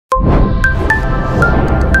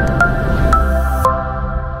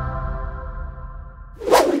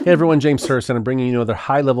Hey everyone, James Hurst, and I'm bringing you another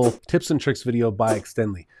high-level tips and tricks video by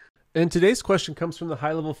Extendly. And today's question comes from the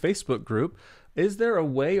HighLevel Facebook group. Is there a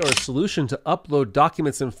way or a solution to upload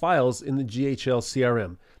documents and files in the GHL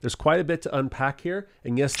CRM? There's quite a bit to unpack here,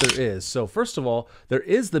 and yes, there is. So first of all, there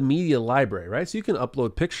is the media library, right? So you can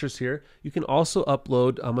upload pictures here. You can also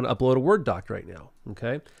upload, I'm going to upload a Word doc right now,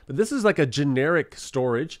 okay? But this is like a generic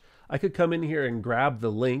storage. I could come in here and grab the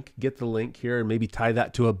link, get the link here, and maybe tie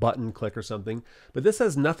that to a button click or something. But this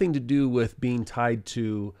has nothing to do with being tied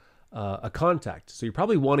to a contact. So you're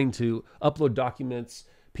probably wanting to upload documents,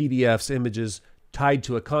 PDFs, images tied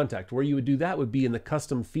to a contact. Where you would do that would be in the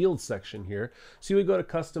custom fields section here. So you would go to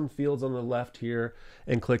custom fields on the left here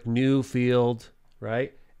and click new field,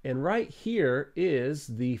 right? And right here is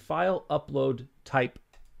the file upload type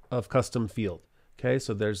of custom field. Okay,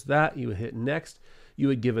 so there's that. You would hit next. You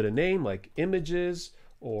would give it a name like images,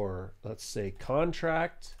 or let's say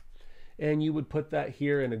contract, and you would put that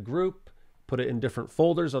here in a group, put it in different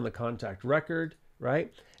folders on the contact record,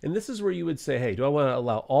 right? And this is where you would say, hey, do I want to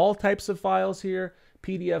allow all types of files here,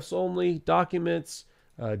 PDFs only, documents,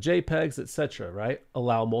 JPEGs, etc., right?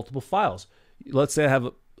 Allow multiple files. Let's say I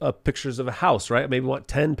have pictures of a house, right? Maybe I want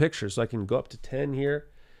 10 pictures, so I can go up to 10 here,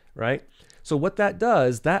 right? So what that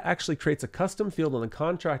does, that actually creates a custom field on the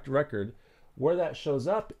contract record. Where that shows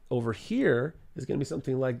up over here is going to be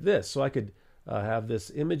something like this. So I could have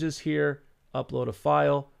this images here, upload a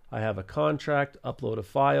file. I have a contract, upload a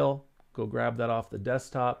file, go grab that off the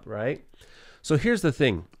desktop, right? So here's the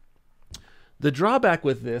thing. The drawback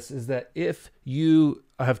with this is that if you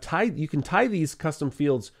have you can tie these custom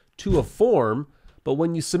fields to a form, but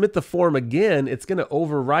when you submit the form again, it's going to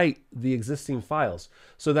overwrite the existing files.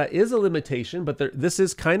 So that is a limitation, but this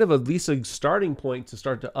is kind of at least a starting point to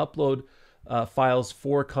start to upload files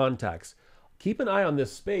for contacts. Keep an eye on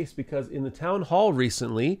this space, because in the town hall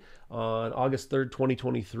recently on August 3rd,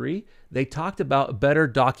 2023, they talked about better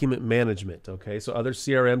document management. Okay, so other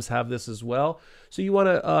CRMs have this as well. So you want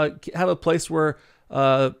to have a place where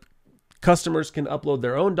customers can upload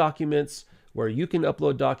their own documents, where you can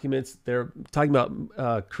upload documents. They're talking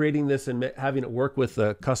about creating this and having it work with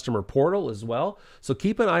the customer portal as well. So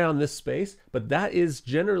keep an eye on this space, but that is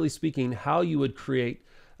generally speaking how you would create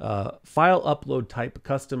file upload type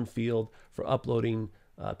custom field for uploading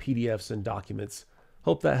PDFs and documents.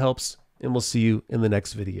 Hope that helps, and we'll see you in the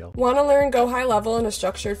next video. Want to learn Go High Level in a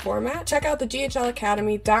structured format? Check out the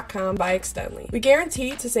gohighlevel.com by Extendly. We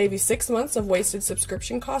guarantee to save you 6 months of wasted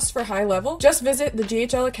subscription costs for HighLevel. Just visit the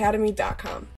gohighlevel.com.